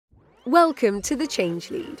Welcome to The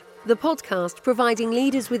Change Lead, the podcast providing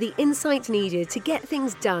leaders with the insight needed to get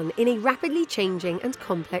things done in a rapidly changing and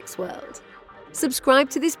complex world. Subscribe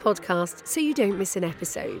to this podcast so you don't miss an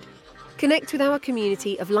episode. Connect with our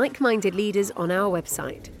community of like-minded leaders on our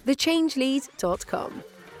website, thechangelead.com.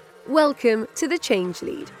 Welcome to The Change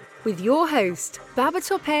Lead with your host,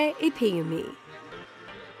 Babatope Ipiyemi.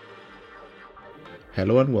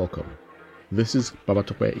 Hello and welcome. This is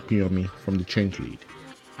Babatope Ipiyemi from The Change Lead,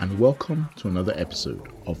 and welcome to another episode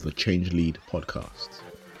of the Change Lead podcast.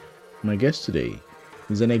 My guest today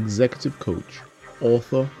is an executive coach,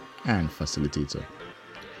 author, and facilitator.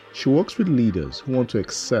 She works with leaders who want to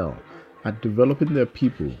excel at developing their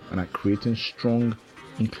people and at creating strong,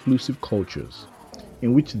 inclusive cultures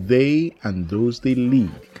in which they and those they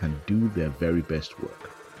lead can do their very best work.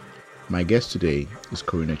 My guest today is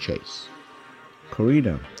Corena Chase.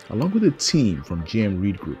 Corena, along with a team from GM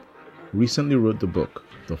Read Group, recently wrote the book,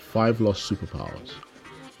 The 5 Lost Superpowers,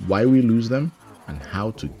 Why We Lose Them and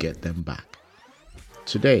How to Get Them Back.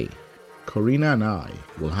 Today, Corena and I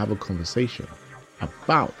will have a conversation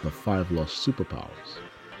about the 5 lost superpowers.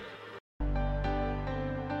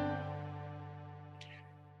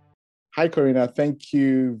 Hi, Corena. Thank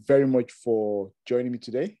you very much for joining me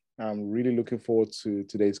today. I'm really looking forward to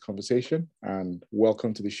today's conversation and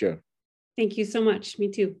welcome to the show. Thank you so much. Me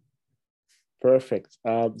too. Perfect.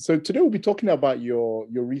 So today we'll be talking about your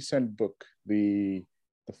recent book, the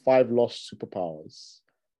 5 Lost Superpowers,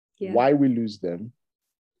 Why We Lose Them,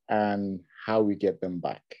 and How We Get Them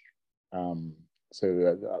Back. First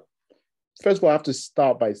of all, I have to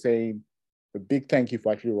start by saying a big thank you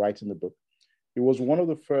for actually writing the book. It was one of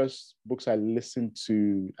the first books I listened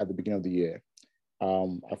to at the beginning of the year.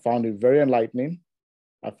 I found it very enlightening.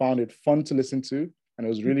 I found it fun to listen to, and it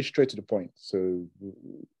was really straight to the point. So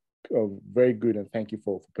very good, and thank you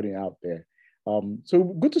for putting it out there. So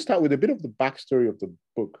good to start with a bit of the backstory of the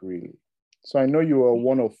book, really. So I know you are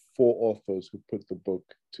one of 4 authors who put the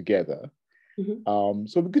book together. Mm-hmm.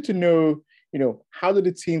 So it'd be good to know, how did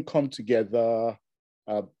the team come together?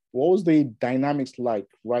 What was the dynamics like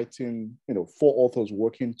writing, 4 authors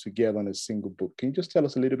working together on a single book? Can you just tell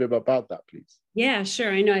us a little bit about that, please? Yeah,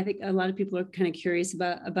 sure. I know. I think a lot of people are kind of curious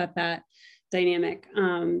about that dynamic.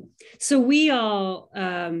 So we all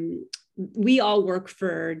work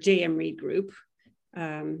for JM Read Group,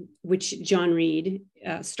 which John Reed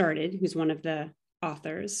started, who's one of the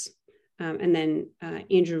authors, and then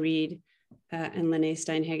Andrew Reed and Lene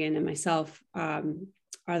Steinhagen and myself are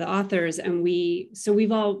the authors, and we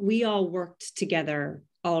all worked together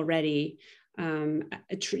already,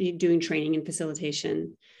 doing training and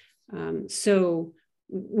facilitation. So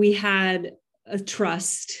we had a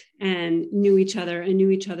trust and knew each other and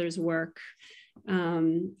knew each other's work.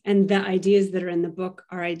 And the ideas that are in the book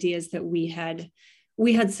are ideas that we had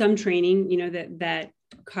some training, that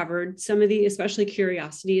covered some of the, especially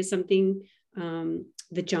curiosity is something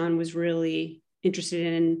that John was really interested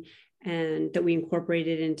in and that we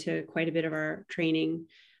incorporated into quite a bit of our training.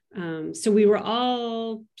 So we were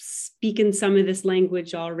all speaking some of this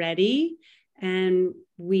language already, and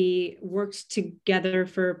we worked together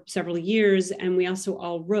for several years, and we also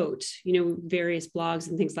all wrote, various blogs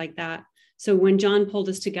and things like that. So when John pulled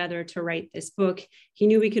us together to write this book, he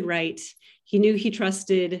knew we could write. He knew he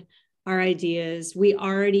trusted our ideas. We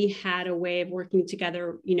already had a way of working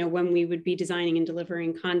together, when we would be designing and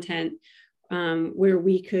delivering content, where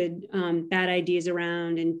we could bat ideas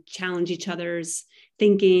around and challenge each other's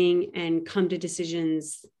thinking and come to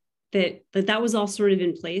decisions that was all sort of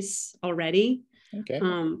in place already. Okay.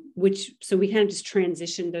 So we kind of just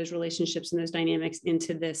transitioned those relationships and those dynamics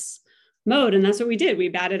into this mode. And that's what we did. We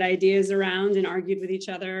batted ideas around and argued with each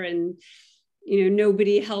other, and,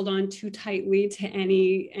 nobody held on too tightly to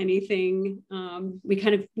anything. We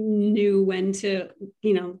kind of knew when to,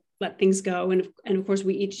 let things go. And of course,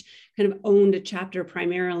 we each kind of owned a chapter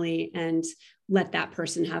primarily and let that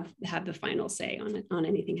person have the final say on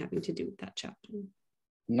anything having to do with that chapter.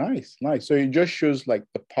 Nice. So it just shows like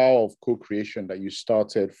the power of co-creation, that you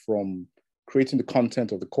started from creating the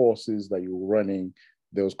content of the courses that you were running.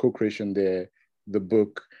 There was co-creation there, the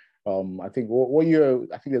book. I think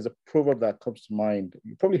there's a proverb that comes to mind.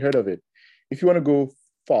 You probably heard of it. If you want to go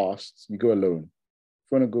fast, you go alone.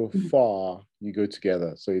 If you want to go far, you go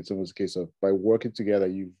together. So it's almost a case of by working together,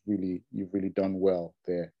 you've really done well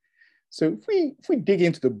there. So if we dig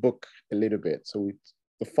into the book a little bit, so it's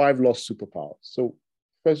the 5 lost superpowers. So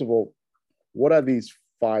first of all, what are these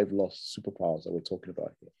 5 lost superpowers that we're talking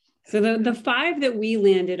about here? So the 5 that we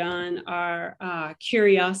landed on are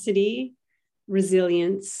curiosity,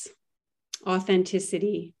 resilience,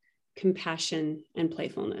 authenticity, compassion, and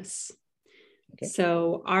playfulness. Okay.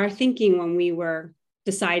 So our thinking when we were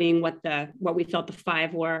deciding what we felt the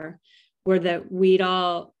five were that we'd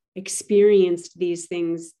all experienced these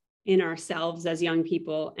things in ourselves as young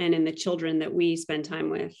people and in the children that we spend time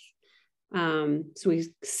with. So we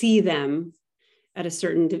see them at a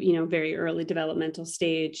certain, very early developmental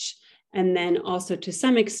stage, and then also to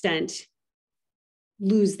some extent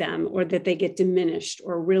lose them, or that they get diminished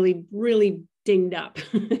or really, really dinged up,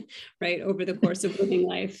 right, over the course of living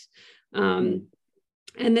life. And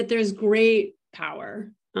that there's great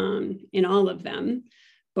power in all of them,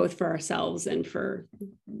 both for ourselves and for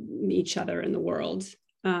each other in the world.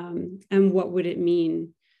 And what would it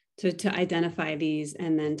mean to identify these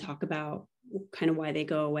and then talk about kind of why they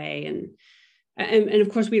go away. And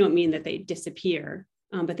of course, we don't mean that they disappear,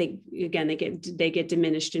 but they get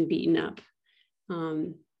diminished and beaten up.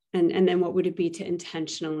 And then what would it be to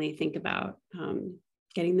intentionally think about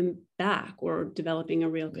getting them back or developing a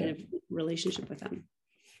real kind of relationship with them?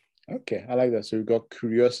 Okay, I like that. So we've got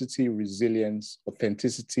curiosity, resilience,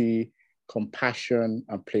 authenticity, compassion,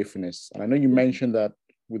 and playfulness. And I know you mentioned that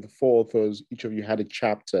with the four authors, each of you had a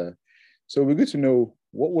chapter. So we're good to know,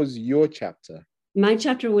 what was your chapter? My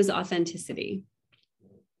chapter was authenticity.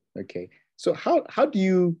 Okay. So how do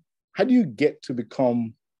you get to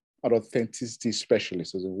become an authenticity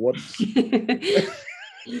specialist? As in what?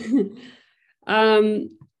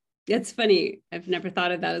 That's funny. I've never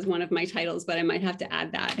thought of that as one of my titles, but I might have to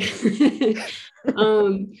add that.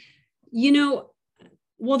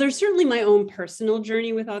 Well, there's certainly my own personal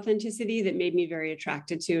journey with authenticity that made me very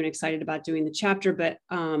attracted to and excited about doing the chapter. But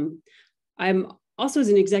I'm also, as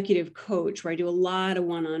an executive coach, where I do a lot of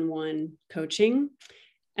one-on-one coaching.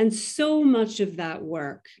 And so much of that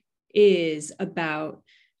work is about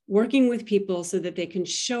working with people so that they can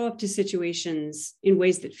show up to situations in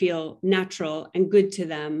ways that feel natural and good to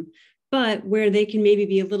them, but where they can maybe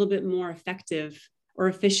be a little bit more effective or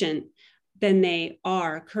efficient than they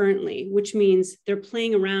are currently, which means they're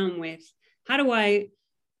playing around with how do I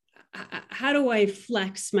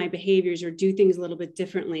flex my behaviors or do things a little bit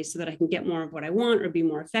differently so that I can get more of what I want or be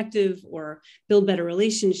more effective or build better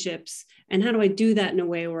relationships? And how do I do that in a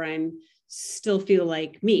way where I'm still feel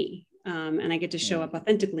like me? And I get to show up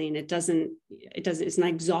authentically, and it's not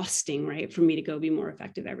exhausting, right, for me to go be more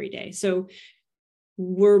effective every day. So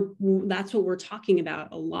that's what we're talking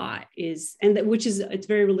about a lot it's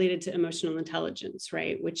very related to emotional intelligence,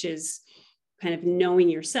 right? Which is kind of knowing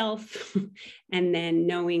yourself and then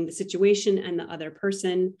knowing the situation and the other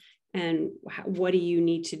person. And what do you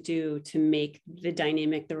need to do to make the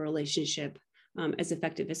dynamic, the relationship as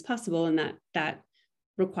effective as possible? And that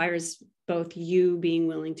requires both you being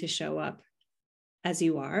willing to show up as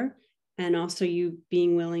you are, and also you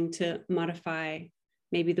being willing to modify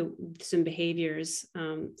maybe some behaviors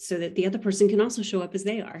so that the other person can also show up as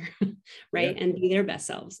they are, right? Yeah. And be their best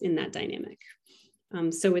selves in that dynamic.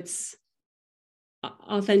 So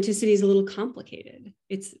authenticity is a little complicated.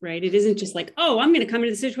 It's right. It isn't just like, oh, I'm going to come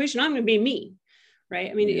into the situation, I'm going to be me.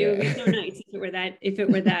 Right. I mean, it would be so nice if it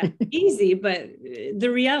were that easy, but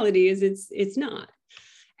the reality is it's not.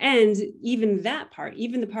 And even the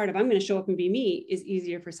part of I'm going to show up and be me is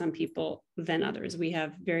easier for some people than others. We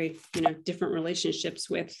have very, different relationships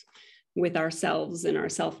with ourselves and our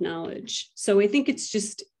self-knowledge. So I think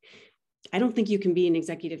I don't think you can be an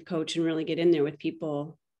executive coach and really get in there with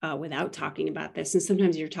people without talking about this. And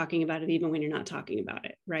sometimes you're talking about it even when you're not talking about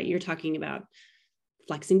it, right? You're talking about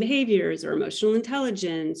flexing behaviors or emotional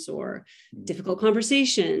intelligence or difficult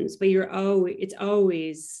conversations, but you're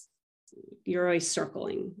always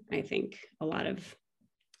circling, I think, a lot of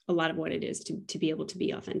what it is to be able to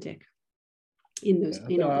be authentic in those.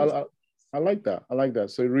 I like that.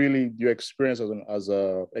 So really, your experience as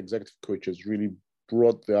a executive coach has really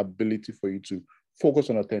brought the ability for you to focus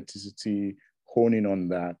on authenticity, hone in on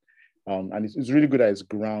that, and it's really good that it's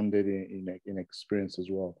grounded in experience as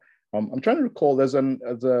well. I'm trying to recall. And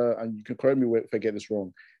you can correct me if I get this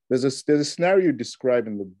wrong. There's a scenario you describe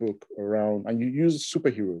in the book around, and you use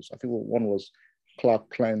superheroes. I think one was Clark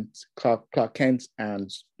Kent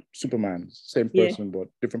and Superman, same person, but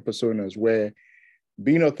different personas, where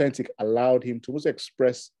being authentic allowed him to also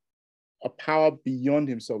express a power beyond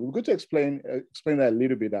himself. We're going to explain that a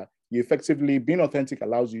little bit, that you effectively, being authentic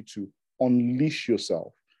allows you to unleash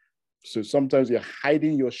yourself. So sometimes you're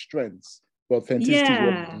hiding your strengths, but authenticity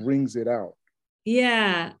is what brings it out.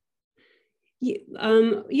 Yeah.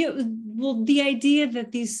 Well, the idea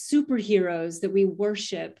that these superheroes that we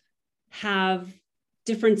worship have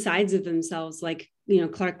different sides of themselves, like,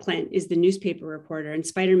 Clark Kent is the newspaper reporter, and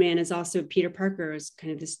Spider-Man is also Peter Parker, is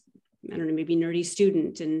kind of this, I don't know, maybe nerdy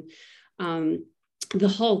student. And the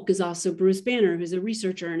Hulk is also Bruce Banner, who's a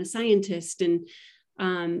researcher and a scientist. And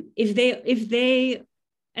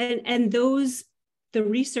the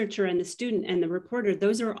researcher and the student and the reporter,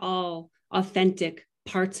 those are all authentic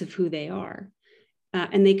parts of who they are.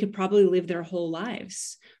 And they could probably live their whole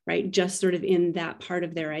lives, right? Just sort of in that part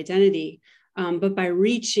of their identity. But by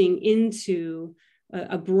reaching into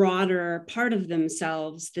a broader part of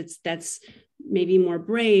themselves that's maybe more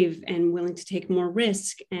brave and willing to take more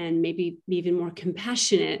risk and maybe even more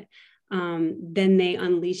compassionate, then they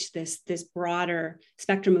unleash this broader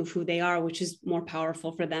spectrum of who they are, which is more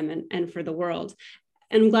powerful for them and for the world.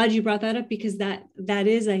 And I'm glad you brought that up, because that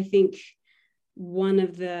is, I think, one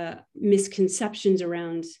of the misconceptions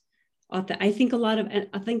around. I think a lot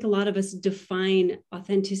of us define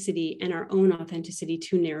authenticity and our own authenticity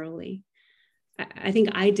too narrowly. I think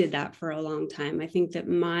I did that for a long time. I think that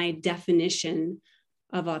my definition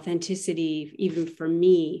of authenticity, even for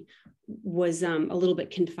me, was a little bit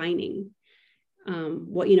confining.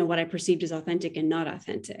 What I perceived as authentic and not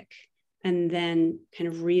authentic, and then kind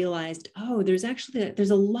of realized, oh, there's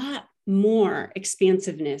a lot more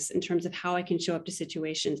expansiveness in terms of how I can show up to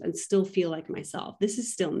situations and still feel like myself. This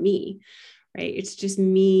is still me, right? It's just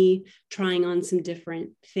me trying on some different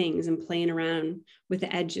things and playing around with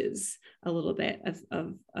the edges a little bit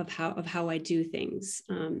of how I do things,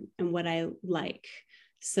 and what I like.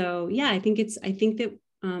 So yeah, I think that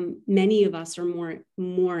many of us are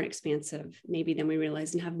more expansive maybe than we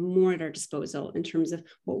realize, and have more at our disposal in terms of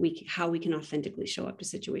how we can authentically show up to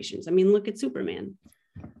situations. I mean, look at Superman.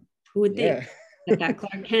 Who would think that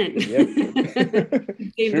Clark Kent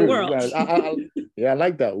saved the world? I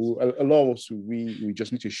like that. A lot of us, we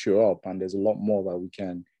just need to show up, and there's a lot more that we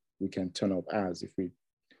can turn up as if we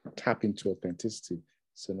tap into authenticity.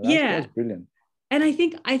 So that's brilliant. And I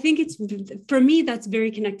think it's, for me, that's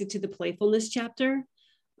very connected to the playfulness chapter,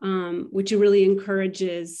 which really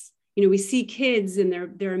encourages. We see kids and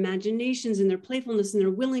their imaginations and their playfulness and their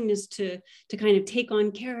willingness to kind of take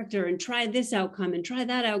on character and try this outcome and try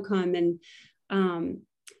that outcome. And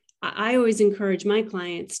I always encourage my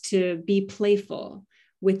clients to be playful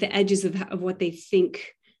with the edges of what they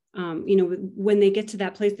think. When they get to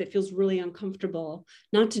that place that feels really uncomfortable,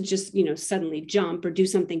 not to just, suddenly jump or do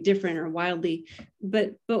something different or wildly,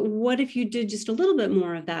 but what if you did just a little bit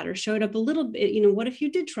more of that, or showed up a little bit, what if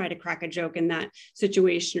you did try to crack a joke in that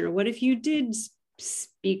situation, or what if you did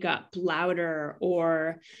speak up louder,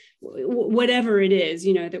 or whatever it is,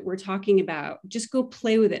 that we're talking about. Just go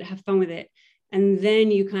play with it, have fun with it. And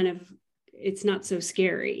then it's not so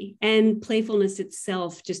scary. And playfulness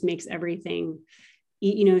itself just makes everything,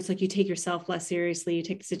 it's like you take yourself less seriously, you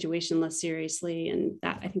take the situation less seriously. And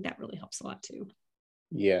I think that really helps a lot too.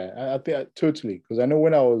 Yeah, I think totally. Because I know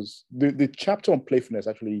when I was, the chapter on playfulness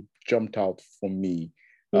actually jumped out for me.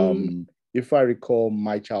 Mm-hmm. If I recall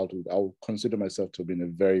my childhood, I would consider myself to have been a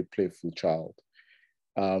very playful child.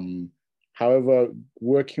 However,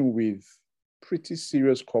 working with pretty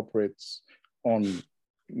serious corporates on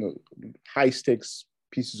high stakes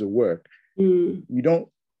pieces of work, you don't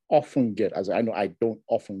often get, as I know, I don't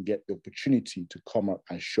often get the opportunity to come out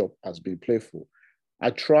and show up as being playful. I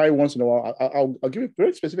try once in a while. I'll give you a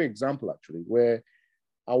very specific example, actually, where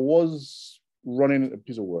I was running a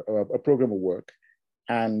piece of work, a program of work,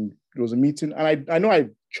 and there was a meeting, and I know I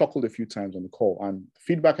chuckled a few times on the call, and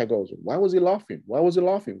feedback I got was, why was he laughing? Why was he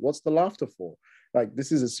laughing? What's the laughter for? Like,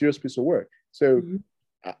 this is a serious piece of work. So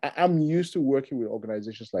I'm used to working with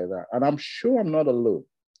organizations like that, and I'm sure I'm not alone,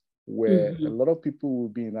 where a lot of people will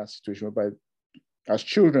be in that situation whereby, as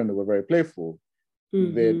children, they were very playful.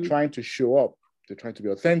 They're trying to show up, they're trying to be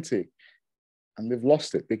authentic, and they've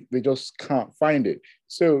lost it. They just can't find it.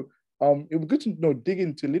 So it would be good to dig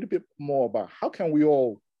into a little bit more about how can we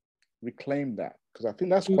all reclaim that, because I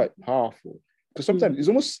think that's quite powerful. Because sometimes it's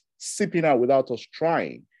almost sipping out without us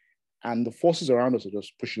trying, and the forces around us are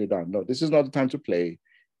just pushing it down. No, this is not the time to play.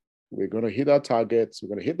 We're going to hit our targets. We're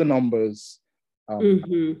going to hit the numbers. How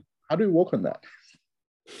do we work on that?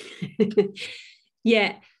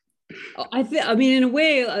 Yeah, I mean, in a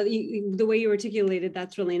way, the way you articulated,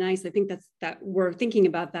 that's really nice. I think that we're thinking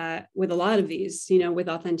about that with a lot of these, with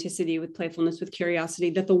authenticity, with playfulness, with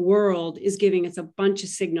curiosity, that the world is giving us a bunch of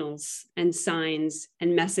signals and signs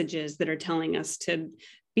and messages that are telling us to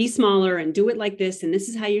be smaller and do it like this. And this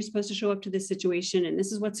is how you're supposed to show up to this situation. And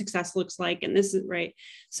this is what success looks like. And this is right.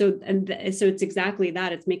 So it's exactly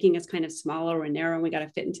that. It's making us kind of smaller and narrow. And we got to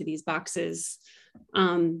fit into these boxes.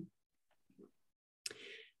 I'm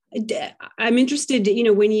interested,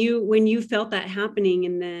 when you felt that happening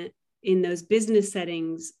in those business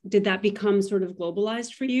settings, did that become sort of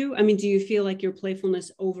globalized for you? I mean, do you feel like your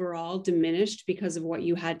playfulness overall diminished because of what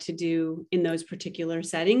you had to do in those particular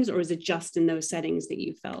settings, or is it just in those settings that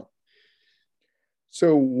you felt?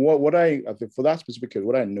 So what I think for that specific case,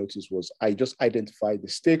 what I noticed was I just identified the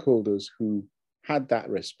stakeholders who had that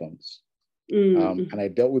response, and I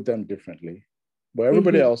dealt with them differently. But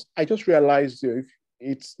everybody else, I just realized, if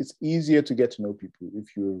it's easier to get to know people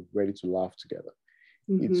if you're ready to laugh together.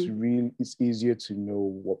 It's easier to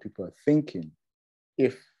know what people are thinking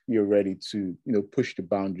if you're ready to push the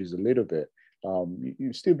boundaries a little bit.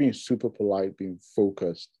 You're still being super polite, being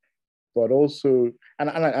focused, but also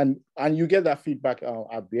and you get that feedback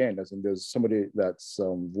at the end. As in, there's somebody that's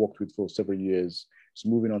worked with for several years, is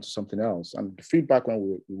moving on to something else, and the feedback when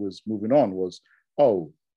we was moving on was,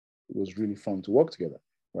 oh, it was really fun to work together,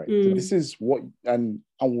 right? So this is what, and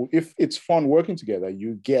if it's fun working together,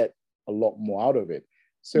 you get a lot more out of it.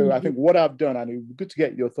 So I think what I've done, and it would be good to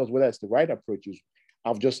get your thoughts whether it's the right approach, is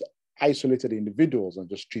I've just isolated individuals and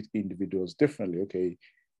just treat individuals differently. Okay,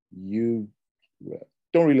 you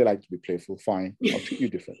don't really like to be playful, fine, I'll treat you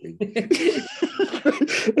differently.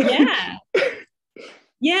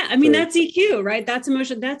 Yeah, I mean, that's EQ, right? That's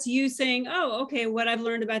emotion. That's you saying, oh, okay, what I've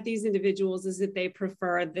learned about these individuals is that they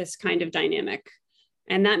prefer this kind of dynamic.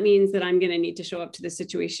 And that means that I'm going to need to show up to the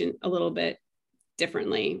situation a little bit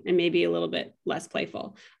differently and maybe a little bit less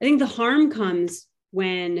playful. I think the harm comes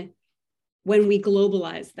when we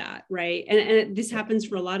globalize that, right? And this happens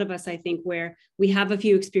for a lot of us, I think, where we have a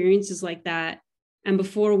few experiences like that. And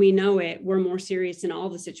before we know it, we're more serious in all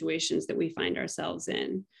the situations that we find ourselves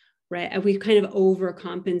in, right? And we kind of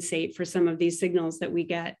overcompensate for some of these signals that we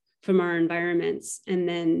get from our environments. And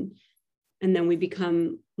then we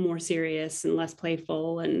become more serious and less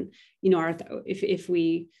playful. And,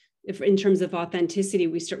 if in terms of authenticity,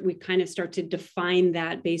 we kind of start to define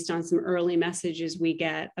that based on some early messages we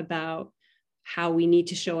get about how we need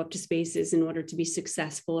to show up to spaces in order to be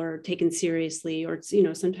successful or taken seriously, or,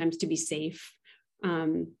 sometimes to be safe.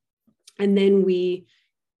 And then we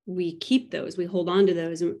keep those, we hold on to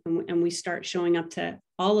those, and we start showing up to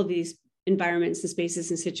all of these environments and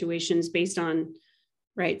spaces and situations based on,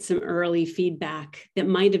 right, some early feedback that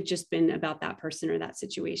might have just been about that person or that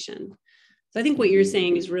situation. So I think what you're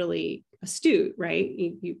saying is really astute, right?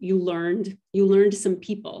 You learned some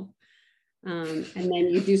people, and then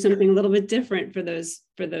you do something a little bit different for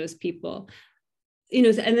those people, and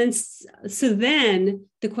then so then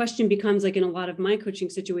the question becomes, like in a lot of my coaching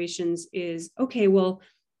situations, is, okay, well,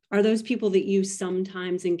 are those people that you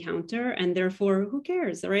sometimes encounter, and therefore who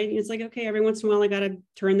cares, right? It's like, okay, every once in a while I got to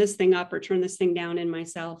turn this thing up or turn this thing down in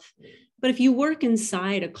myself. But if you work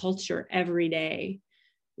inside a culture every day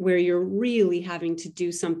where you're really having to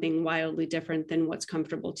do something wildly different than what's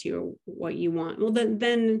comfortable to you or what you want, well,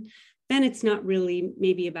 then it's not really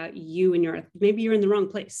maybe about you and maybe you're in the wrong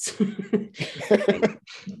place.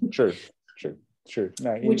 Sure.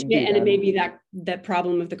 No, It may be that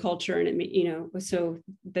problem of the culture, and it may, so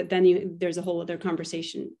that then there's a whole other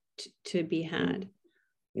conversation to be had.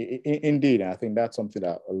 Indeed, I think that's something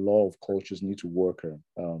that a lot of cultures need to work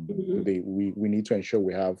on. We need to ensure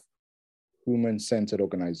we have human-centered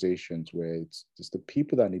organizations where it's just the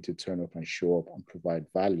people that need to turn up and show up and provide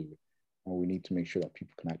value, and we need to make sure that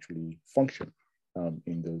people can actually function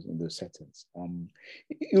in those settings.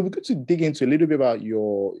 It'll be good to dig into a little bit about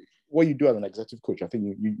what you do as an executive coach. I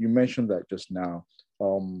think you mentioned that just now.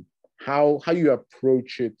 How you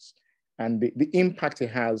approach it and the impact it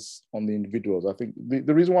has on the individuals. I think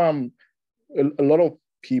the reason why a lot of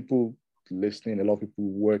people listening, a lot of people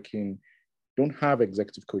working don't have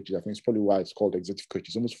executive coaches. I think it's probably why it's called executive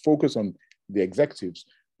coaches. Almost focus on the executives,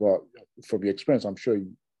 but from your experience, I'm sure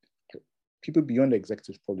people beyond the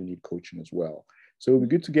executives probably need coaching as well. So it would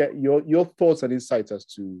be good to get your thoughts and insights as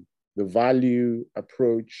to the value,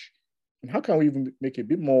 approach, and how can we even make it a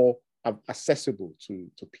bit more accessible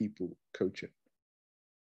to people coaching?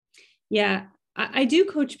 Yeah, I do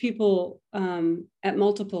coach people at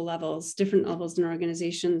multiple levels, different levels in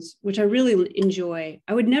organizations, which I really enjoy.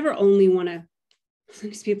 I would never only want to,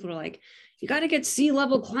 these people are like, you got to get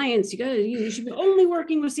C-level clients. You should be only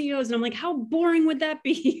working with CEOs. And I'm like, how boring would that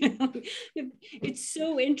be? It's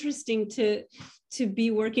so interesting to be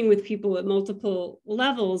working with people at multiple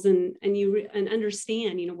levels and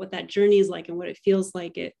understand, what that journey is like and what it feels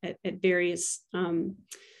like at various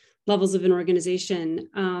levels of an organization.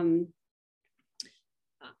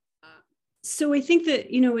 So I think that,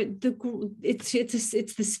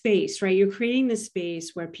 it's the space, right? You're creating the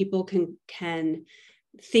space where people can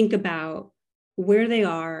think about where they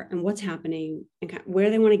are and what's happening and where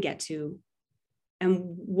they want to get to and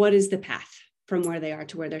what is the path from where they are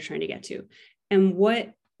to where they're trying to get to, and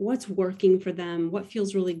what's working for them, what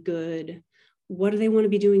feels really good, what do they want to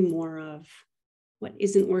be doing more of, what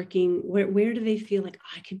isn't working, where do they feel like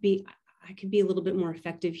I could be a little bit more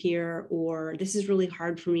effective here, or this is really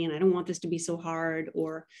hard for me and I don't want this to be so hard,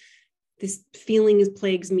 or this feeling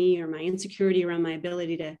plagues me, or my insecurity around my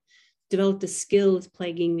ability to develop the skill is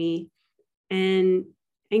plaguing me, and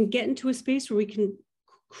get into a space where we can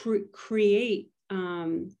create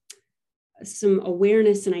some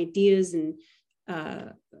awareness and ideas and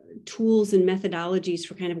tools and methodologies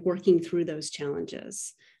for kind of working through those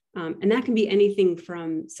challenges. And that can be anything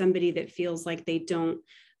from somebody that feels like they don't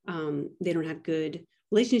have good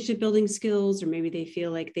relationship building skills, or maybe they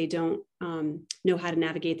feel like they don't know how to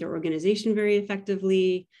navigate their organization very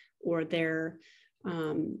effectively, or their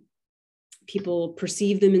people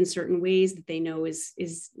perceive them in certain ways that they know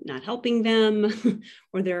is not helping them,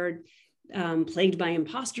 or they're plagued by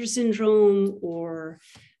imposter syndrome, or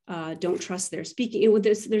don't trust their speaking.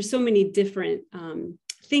 There's so many different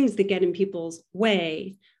things that get in people's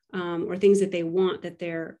way, or things that they want that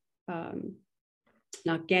they're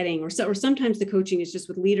not getting, or sometimes the coaching is just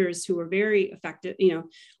with leaders who are very effective,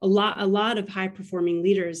 a lot of high performing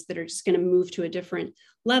leaders that are just going to move to a different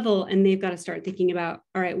level, and they've got to start thinking about,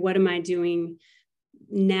 all right, what am I doing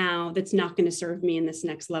now that's not going to serve me in this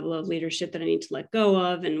next level of leadership that I need to let go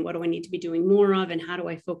of, and what do I need to be doing more of, and how do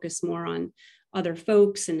I focus more on other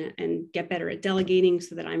folks and get better at delegating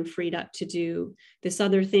so that I'm freed up to do this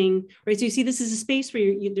other thing, right? So you see, this is a space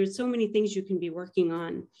where there's so many things you can be working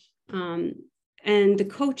on. And the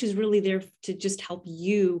coach is really there to just help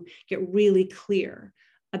you get really clear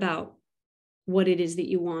about what it is that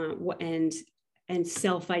you want, and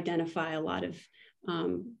self-identify a lot of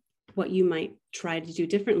what you might try to do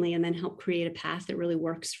differently, and then help create a path that really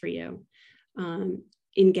works for you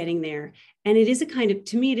in getting there. And it is a kind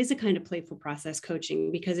of playful process,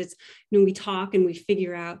 coaching, because it's, we talk and we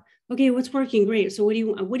figure out, okay, what's working? Great. So what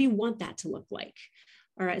do you want that to look like?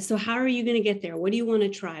 All right, so how are you going to get there? What do you want to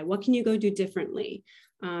try? What can you go do differently?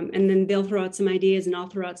 And then they'll throw out some ideas, and I'll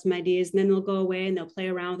throw out some ideas, and then they'll go away and they'll play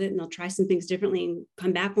around with it, and they'll try some things differently and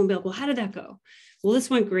come back and we'll be like, well, how did that go? Well, this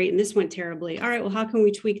went great and this went terribly. All right, well, how can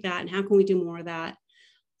we tweak that? And how can we do more of that?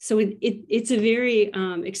 So it's a very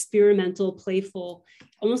experimental, playful,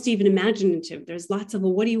 almost even imaginative. There's lots of,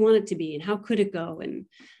 well, what do you want it to be? And how could it go?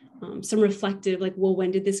 And some reflective, like, well,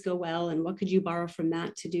 when did this go well? And what could you borrow from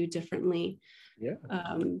that to do differently? Yeah.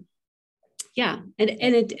 And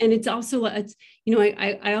it's also,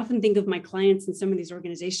 I often think of my clients in some of these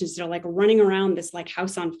organizations that are like running around this like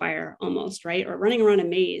house on fire almost, right? Or running around a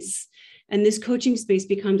maze. And this coaching space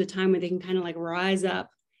becomes a time where they can kind of like rise up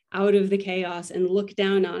out of the chaos and look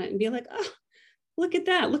down on it and be like, oh, look at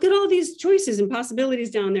that. Look at all these choices and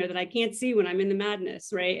possibilities down there that I can't see when I'm in the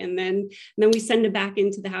madness, right? And then we send it back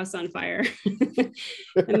into the house on fire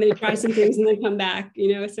and they try some things and then come back,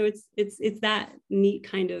 so it's that neat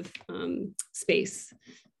kind of space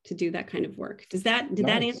to do that kind of work. Did that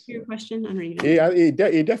answer your question? I don't even know. Yeah,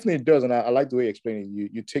 it definitely does. And I like the way you explain it.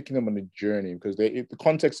 You're taking them on a journey, because the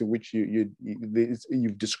context in which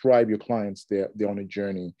you've described your clients, they're on a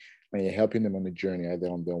journey, and you're helping them on the journey. Either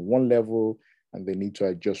on one level, and they need to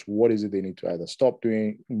adjust what is it they need to either stop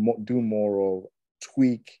doing, do more of,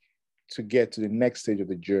 tweak to get to the next stage of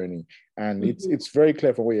the journey. And it's very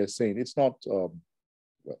clear from what you're saying. It's not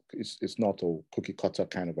it's not a cookie cutter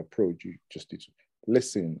kind of approach. You just need to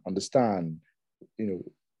listen, understand, and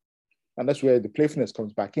that's where the playfulness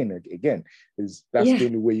comes back in again. That's the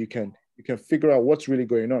only way you can figure out what's really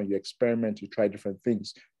going on. You experiment, you try different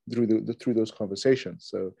things through those conversations.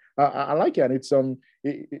 So I like it, and it's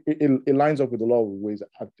it lines up with a lot of ways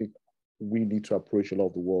I think we need to approach a lot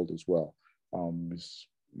of the world as well.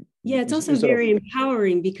 It's also very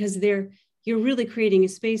empowering, because you're really creating a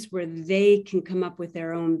space where they can come up with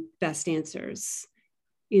their own best answers.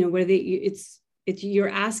 Where you're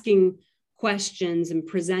asking questions and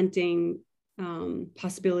presenting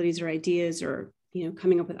possibilities or ideas, or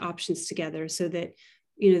coming up with options together, so that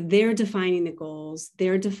they're defining the goals,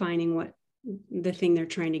 they're defining what the thing they're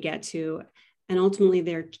trying to get to, and ultimately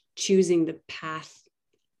they're choosing the path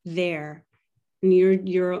there, and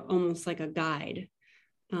you're almost like a guide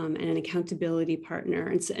and an accountability partner.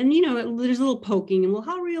 And there's a little poking, and well,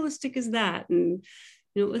 how realistic is that? And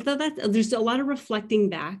there's a lot of reflecting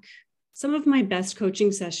back. Some of my best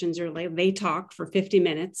coaching sessions are like, they talk for 50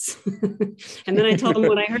 minutes and then I tell them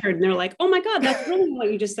what I heard, and they're like, oh my God, that's really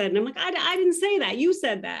what you just said. And I'm like, I didn't say that. You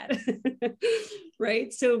said that.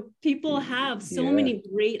 Right. So people have so many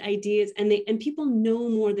great ideas, and people know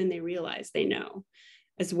more than they realize they know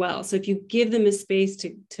as well. So if you give them a space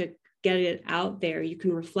to get it out there, you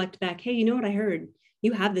can reflect back, hey, you know what I heard?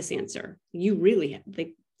 You have this answer. You really have,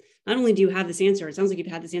 like, not only do you have this answer, it sounds like you've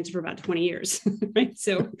had this answer for about 20 years, right?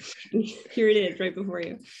 So here it is right before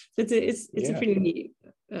you. So it's a pretty neat.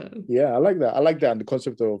 Yeah, I like that. I like that. And the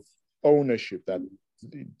concept of ownership, that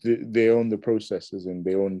they own the processes and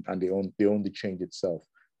they own the change itself.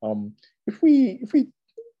 If we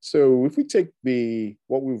take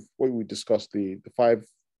what we discussed, the 5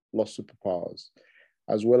 lost superpowers,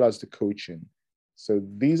 as well as the coaching. So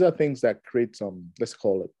these are things that create some, let's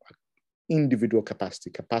call it, individual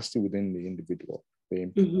capacity within the individual. They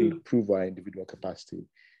improve our individual capacity.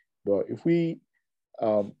 But if we,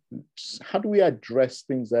 how do we address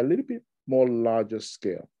things that are a little bit more larger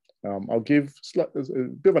scale? I'll give a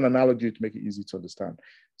bit of an analogy to make it easy to understand.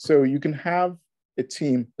 So you can have a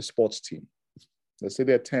team, a sports team. Let's say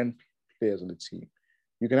there are 10 players on the team.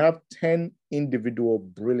 You can have 10 individual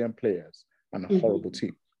brilliant players and a horrible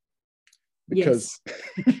team. Because,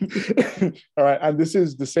 all right, and this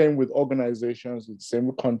is the same with organizations, it's the same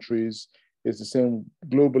with countries, it's the same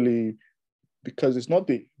globally, because it's not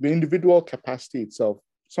the individual capacity itself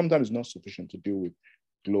sometimes is not sufficient to deal with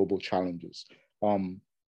global challenges. I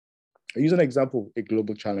use an example of a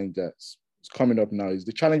global challenge that's coming up now is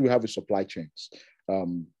the challenge we have with supply chains.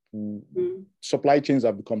 Supply chains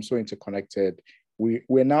have become so interconnected.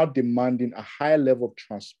 We're now demanding a higher level of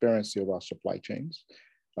transparency of our supply chains.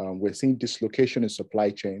 We're seeing dislocation in supply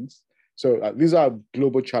chains. So these are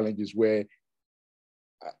global challenges where,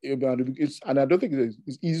 and I don't think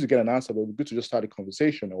it's easy to get an answer, but it's good to just start a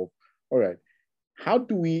conversation of, all right, how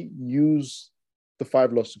do we use the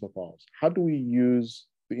 5 lost superpowers? How do we use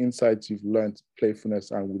the insights you've learned,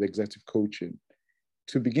 playfulness, and with executive coaching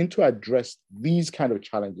to begin to address these kind of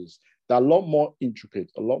challenges that are a lot more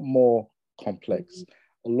intricate, a lot more complex,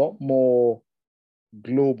 a lot more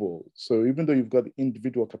global? So even though you've got the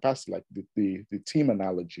individual capacity, like the team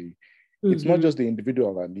analogy, it's not just the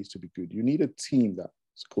individual that needs to be good. You need a team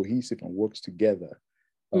that's cohesive and works together.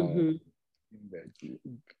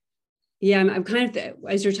 Yeah, I'm kind of,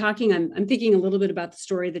 as you're talking, I'm thinking a little bit about the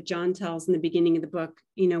story that John tells in the beginning of the book,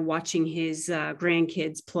 watching his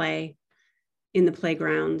grandkids play in the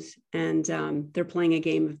playground, and they're playing a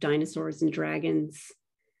game of dinosaurs and dragons.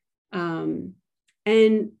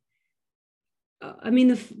 I mean,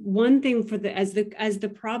 the one thing as the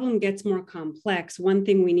problem gets more complex, one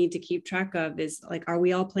thing we need to keep track of is, like, are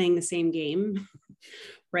we all playing the same game?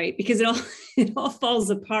 Right? Because it all falls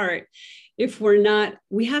apart if we're not.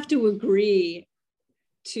 We have to agree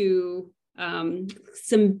to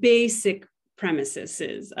some basic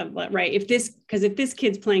premises of, right? If this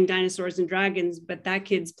kid's playing dinosaurs and dragons, but that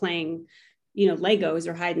kid's playing, Legos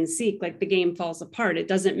or hide and seek, like, the game falls apart. It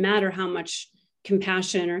doesn't matter how much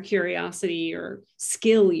compassion or curiosity or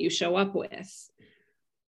skill you show up with.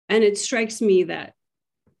 And it strikes me that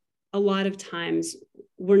a lot of times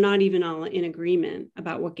we're not even all in agreement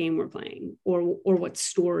about what game we're playing or what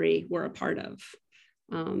story we're a part of.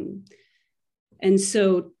 And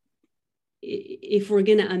so if we're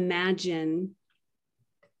going to imagine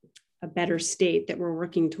a better state that we're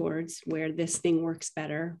working towards, where this thing works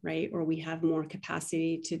better, right? Or we have more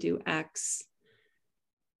capacity to do X.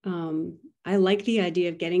 I like the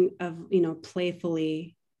idea of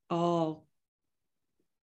playfully all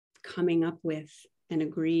coming up with an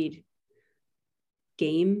agreed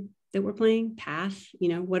game that we're playing, path.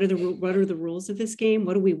 What are the rules of this game?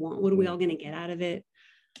 What do we want? What are we all going to get out of it?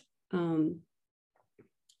 And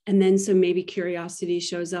then so maybe curiosity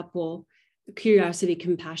shows up. Well, curiosity,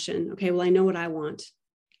 compassion. Okay, well, I know what I want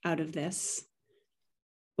out of this.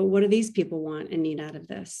 But what do these people want and need out of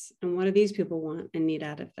this? And what do these people want and need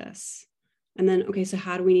out of this? And then, okay, so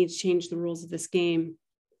how do we need to change the rules of this game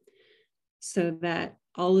so that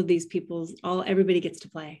all of these everybody gets to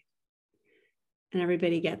play and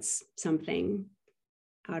everybody gets something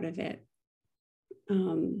out of it?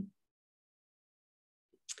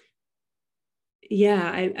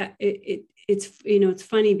 It's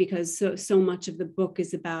funny because so much of the book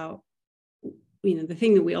is about the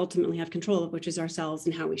thing that we ultimately have control of, which is ourselves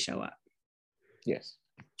and how we show up. Yes.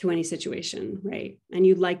 To any situation, right? And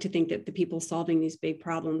you'd like to think that the people solving these big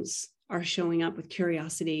problems are showing up with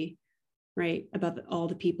curiosity, right? About all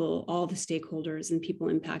the people, all the stakeholders and people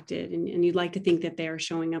impacted. And you'd like to think that they are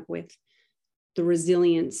showing up with the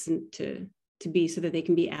resilience and to be, so that they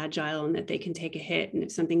can be agile and that they can take a hit. And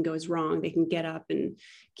if something goes wrong, they can get up and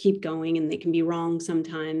keep going, and they can be wrong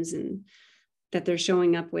sometimes. And that they're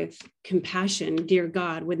showing up with compassion. Dear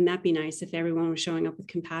God, wouldn't that be nice if everyone was showing up with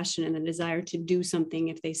compassion and a desire to do something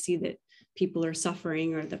if they see that people are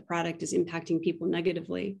suffering or the product is impacting people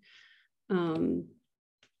negatively?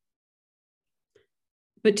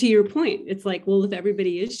 But to your point, it's like, well, if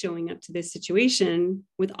everybody is showing up to this situation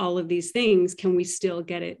with all of these things, can we still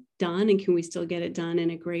get it done? And can we still get it done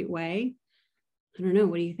in a great way? I don't know.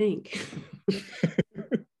 What do you think?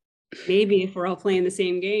 Maybe if we're all playing the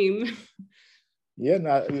same game. Yeah,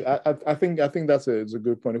 no, I think it's a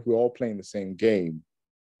good point. If we're all playing the same game,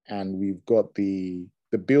 and we've got the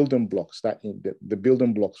building blocks the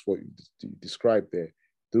building blocks what you described there.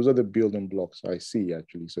 Those are the building blocks I see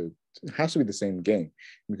actually. So it has to be the same game,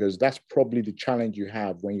 because that's probably the challenge you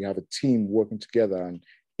have when you have a team working together, and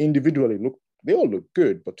individually they all look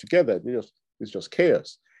good, but together it's just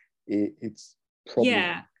chaos. It's probably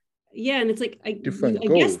and it's like different I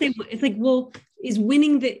goals. guess it's like, well, is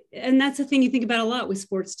winning and that's the thing you think about a lot with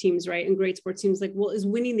sports teams, right? And great sports teams, like, well, is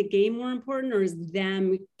winning the game more important, or is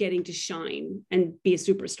them getting to shine and be a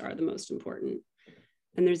superstar the most important?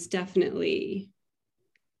 And there's definitely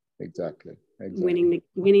exactly winning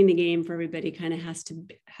the game for everybody kind of has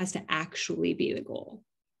to actually be the goal.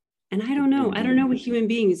 And I don't know with human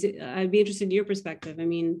beings. I'd be interested in your perspective. I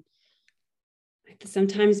mean,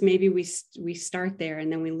 sometimes maybe we start there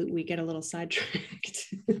and then we get a little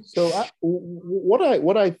sidetracked. So what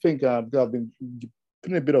I think I've been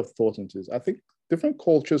putting a bit of thought into is, I think different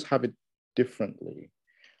cultures have it differently,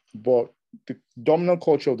 but the dominant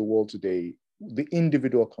culture of the world today, the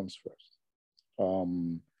individual comes first.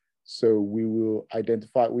 So we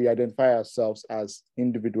identify ourselves as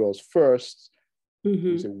individuals first.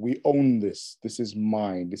 Mm-hmm. We say, we own this. This is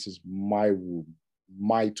mine. This is my room,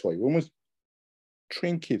 my toy. We almost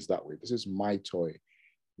train kids that way. This is my toy.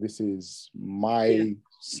 This is my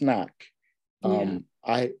snack.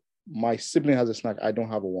 My sibling has a snack. I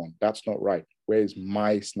don't have one. That's not right. Where is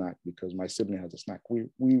my snack? Because my sibling has a snack.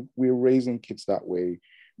 We're raising kids that way.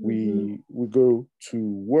 Mm-hmm. We go to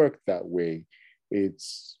work that way.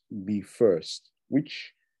 It's me first,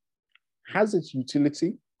 which has its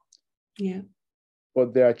utility. Yeah.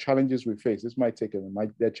 But there are challenges we face. This might take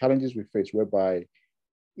there are challenges we face whereby,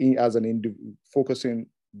 as an individual, focusing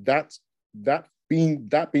that being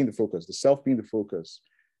the focus, the self being the focus,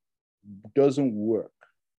 doesn't work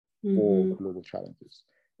for global challenges.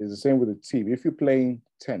 It's the same with a team. If you're playing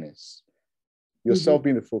tennis, yourself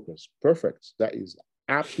being the focus, perfect. That is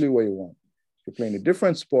absolutely what you want. If you're playing a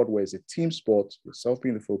different sport where it's a team sport, yourself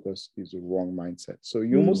being the focus is the wrong mindset. So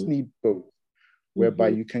you almost need both, whereby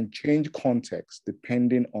you can change context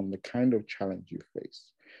depending on the kind of challenge you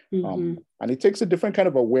face. And it takes a different kind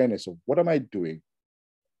of awareness of, what am I doing?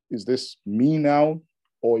 Is this me now?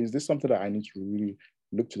 Or is this something that I need to really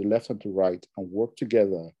look to the left and to right and work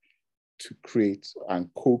together to create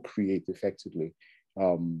and co-create effectively?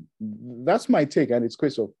 That's my take. And it's a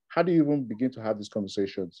question of, how do you even begin to have these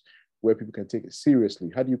conversations where people can take it seriously?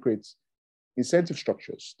 How do you create incentive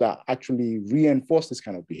structures that actually reinforce this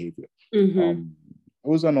kind of behavior?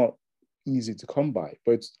 Those are not easy to come by,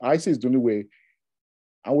 but I say it's the only way.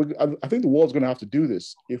 I think the world's going to have to do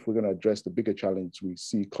this if we're going to address the bigger challenge we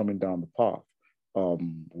see coming down the path.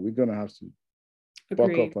 We're going to have to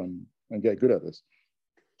buck up and get good at this.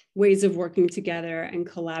 Ways of working together and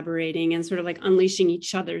collaborating and sort of like unleashing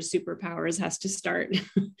each other's superpowers has to start.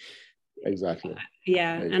 Exactly.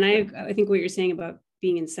 And I think what you're saying about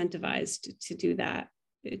being incentivized to do that,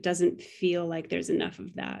 it doesn't feel like there's enough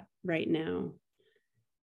of that right now.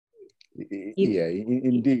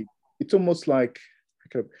 Indeed. It's almost like,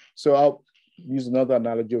 so I'll use another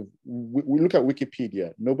analogy of, we look at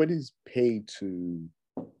Wikipedia. Nobody's paid to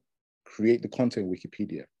create the content in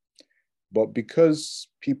Wikipedia, but because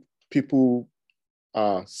people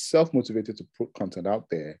are self-motivated to put content out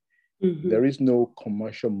there, there is no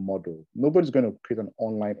commercial model. Nobody's going to create an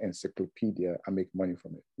online encyclopedia and make money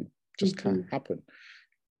from it. It just can't happen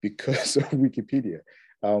because of Wikipedia.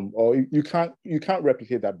 Or you can't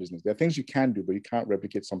replicate that business. There are things you can do, but you can't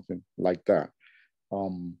replicate something like that.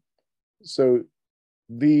 But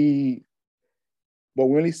we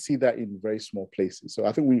only see that in very small places. So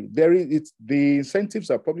I think the incentives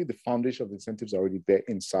are probably, the foundation of the incentives are already there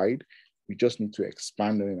inside. We just need to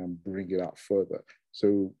expand it and bring it out further.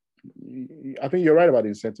 So I think you're right about the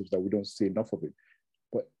incentives, that we don't see enough of it.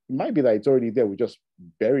 But it might be that it's already there. We just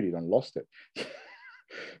buried it and lost it.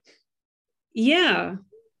 Yeah.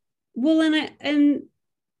 Well, and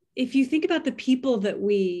if you think about the people that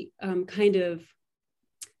we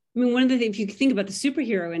one of the things, if you think about the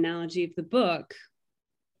superhero analogy of the book,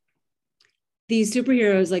 these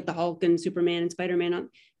superheroes like the Hulk and Superman and Spider-Man,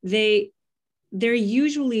 they're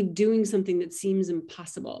usually doing something that seems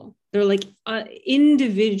impossible. They're like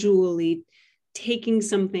individually taking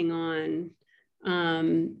something on,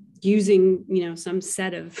 using, some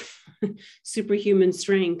set of superhuman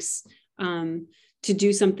strengths to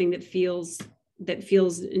do something that feels that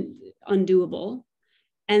feels undoable.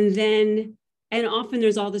 And often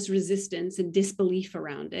there's all this resistance and disbelief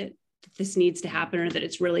around it, that this needs to happen or that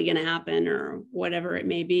it's really going to happen or whatever it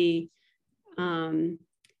may be. But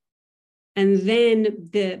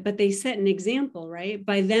they set an example, right?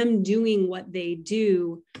 By them doing what they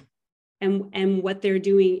do, and what they're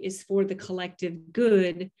doing is for the collective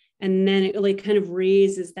good. And then it like kind of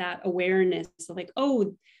raises that awareness of like,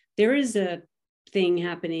 oh, there is a thing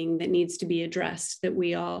happening that needs to be addressed, that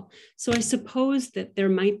we all. So I suppose that there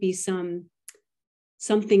might be something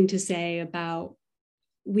to say about,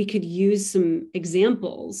 we could use some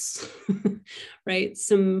examples, right?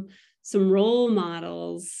 Some role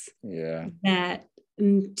models that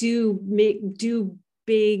do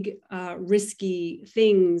big risky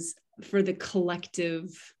things for the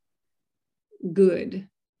collective good.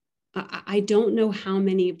 I don't know how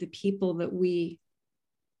many of the people that we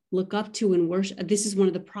look up to and worship. This is one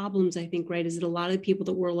of the problems, I think, right? Is that a lot of the people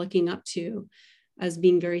that we're looking up to as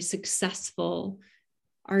being very successful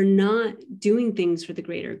are not doing things for the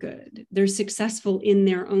greater good. They're successful in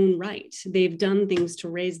their own right. They've done things to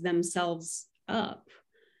raise themselves up.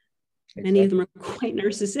 Exactly. Many of them are quite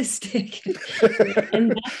narcissistic.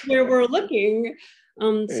 And that's where we're looking.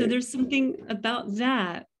 So there's something about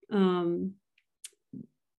that.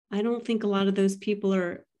 I don't think a lot of those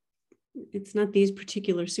people it's not these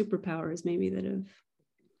particular superpowers maybe that have.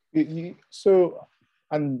 So,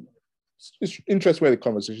 and it's interesting where the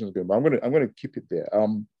conversation is going, but I'm going to keep it there.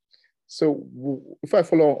 So if I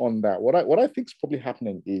follow on that, what I think is probably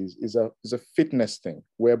happening is a fitness thing,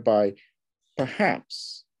 whereby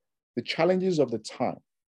perhaps the challenges of the time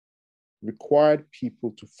required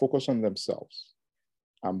people to focus on themselves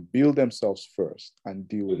and build themselves first and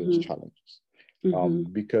deal with those challenges.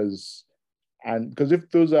 Because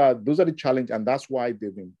if those are the challenge, and that's why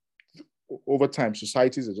they've been, over time,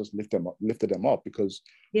 societies have just lifted them up because,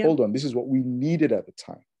 hold on, this is what we needed at the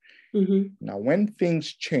time. Now, when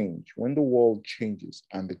things change, when the world changes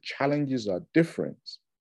and the challenges are different,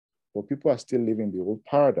 but people are still living the old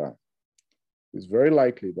paradigm, it's very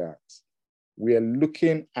likely that we are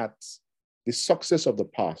looking at the success of the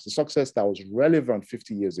past, the success that was relevant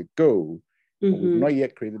 50 years ago, but we've not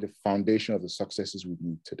yet created the foundation of the successes we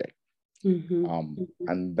need today.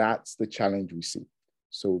 And that's the challenge we see.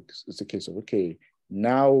 So it's a case of, okay,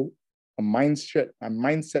 now a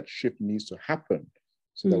mindset shift needs to happen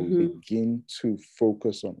so that we begin to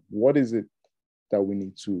focus on what is it that we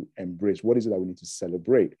need to embrace? What is it that we need to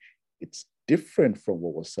celebrate? It's different from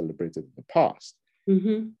what was celebrated in the past.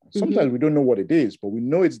 Sometimes we don't know what it is, but we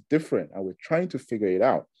know it's different and we're trying to figure it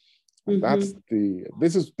out. And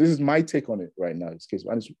this is my take on it right now. It's case,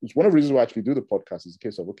 and it's one of the reasons why I actually do the podcast. Is a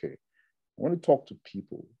case of, okay, I want to talk to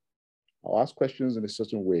people. I'll ask questions in a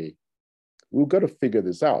certain way. We've got to figure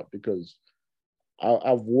this out because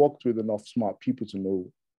I've worked with enough smart people to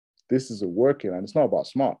know this is working, and it's not about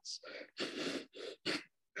smarts.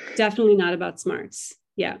 Definitely not about smarts.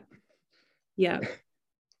 Yeah.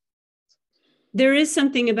 There is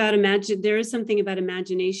something about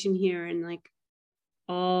imagination here, and like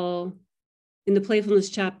all in the playfulness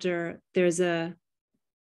chapter, there's a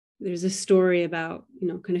story about,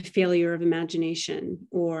 kind of failure of imagination,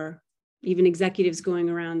 or even executives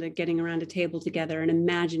getting around a table together and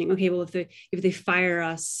imagining, okay, well, if they fire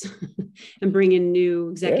us and bring in new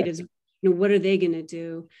executives, what are they going to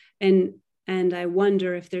do? And I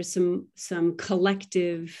wonder if there's some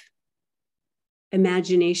collective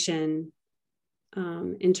imagination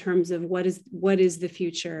in terms of what is the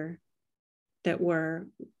future that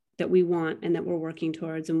we want and that we're working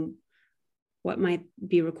towards, and what might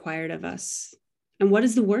be required of us, and what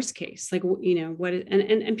is the worst case, like,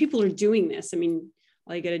 and people are doing this. I mean,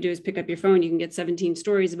 all you got to do is pick up your phone. You can get 17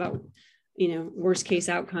 stories about, worst case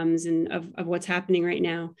outcomes and of what's happening right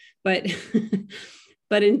now. But,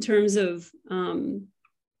 but in terms of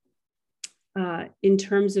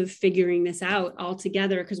figuring this out all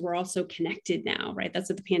together, because we're all so connected now, right? That's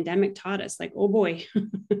what the pandemic taught us. Like, oh boy,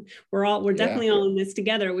 we're definitely all in this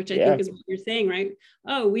together, which I think is what you're saying, right?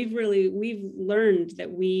 Oh, we've learned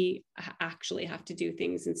that we actually have to do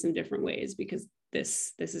things in some different ways because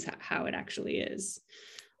this is how it actually is.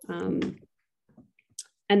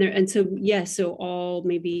 So all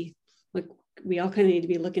maybe, like, we all kind of need to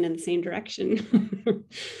be looking in the same direction.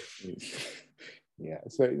 Yeah,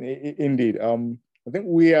 so indeed, I think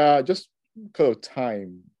we are just kind of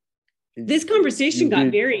time. This conversation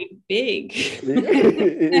got very big. Indeed,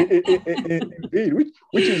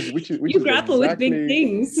 which is you grapple exactly with big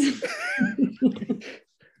things.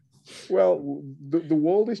 Well, the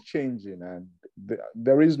world is changing, and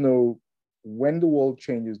there is no, when the world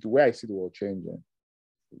changes, the way I see the world changing,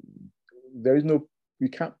 you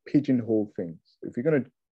can't pigeonhole things. If you're going to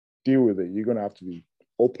deal with it, you're going to have to be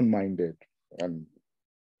open-minded and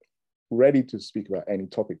ready to speak about any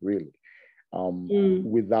topic, really,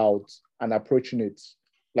 without and approaching it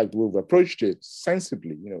like we've approached it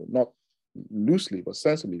sensibly, not loosely, but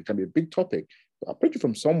sensibly. It can be a big topic. Approach it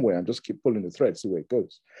from somewhere and just keep pulling the thread, see where it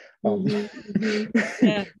goes.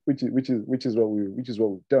 Yeah. which is what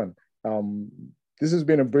we've done. This has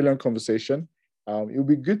been a brilliant conversation. It would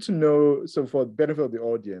be good to know, so for the benefit of the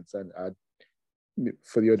audience and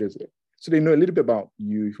for the audience, so they know a little bit about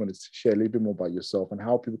you. If you want to share a little bit more about yourself and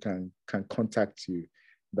how people can contact you,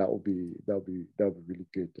 that would be really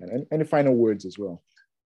good. And any final words as well?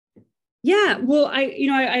 Yeah, well,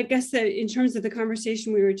 I guess that in terms of the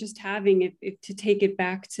conversation we were just having, if to take it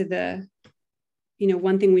back to the,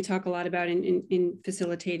 one thing we talk a lot about in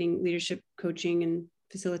facilitating leadership coaching and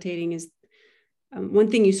facilitating is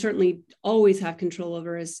one thing you certainly always have control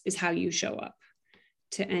over is how you show up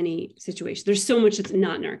to any situation. There's so much that's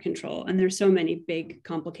not in our control, and there's so many big,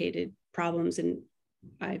 complicated problems. And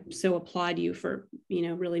I so applaud you for,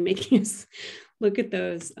 really making us look at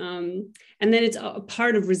those. And then it's a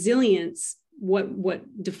part of resilience. What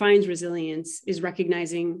defines resilience is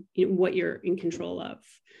recognizing what you're in control of,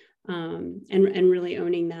 and really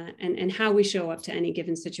owning that. And how we show up to any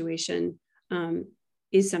given situation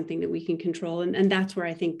is something that we can control. And that's where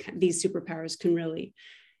I think these superpowers can really,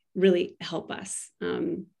 really help us.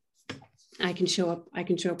 I can show up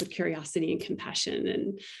with curiosity and compassion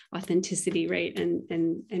and authenticity, right?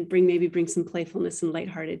 And bring some playfulness and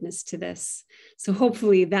lightheartedness to this. So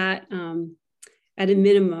hopefully that, at a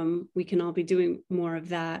minimum, we can all be doing more of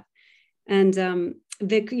that. And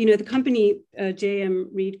the company JM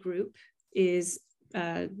Reed Group is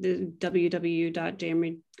the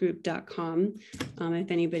www.jmreedgroup.com.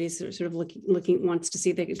 If anybody's sort of looking wants to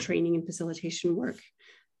see the training and facilitation work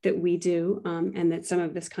that we do, and that some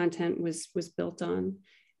of this content was built on.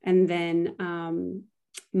 And then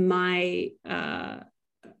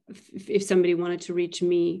if somebody wanted to reach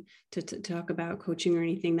me to talk about coaching or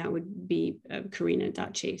anything, that would be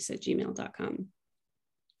corena.chase@gmail.com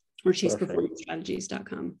or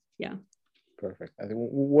chaseperformancestrategies.com. Yeah. Perfect. I think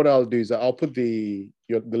what I'll do is I'll put the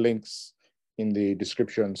links in the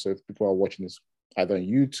description. So if people are watching this either on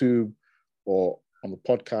YouTube or on the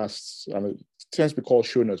podcasts, it tends to be called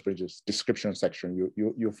show notes, but just description section.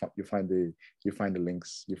 You'll find the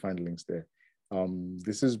links. You find the links there.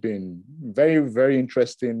 This has been very, very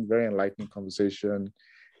interesting, very enlightening conversation.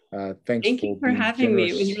 Thank you for having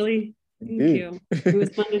me. It was really thank you. It was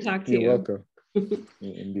fun to talk to you. You're welcome.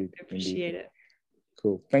 Indeed. I appreciate it.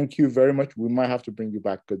 Cool. Thank you very much. We might have to bring you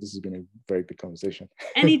back because this has been a very good conversation.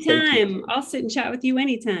 Anytime. I'll sit and chat with you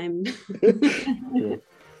anytime. Cool.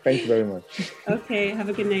 Thank you very much. Okay. Have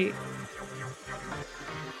a good night.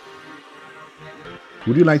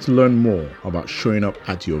 Would you like to learn more about showing up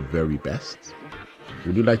at your very best?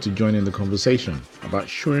 Would you like to join in the conversation about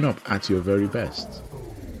showing up at your very best?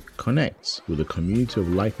 Connect with a community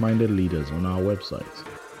of like-minded leaders on our website,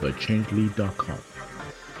 thechangelead.com.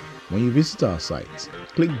 When you visit our site,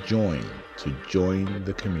 click Join to join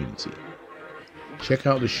the community. Check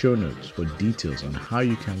out the show notes for details on how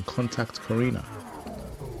you can contact Corena.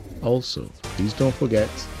 Also, please don't forget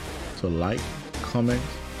to like, comment,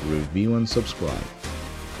 review, and subscribe.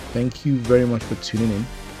 Thank you very much for tuning in.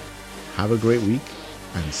 Have a great week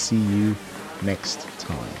and see you next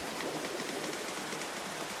time.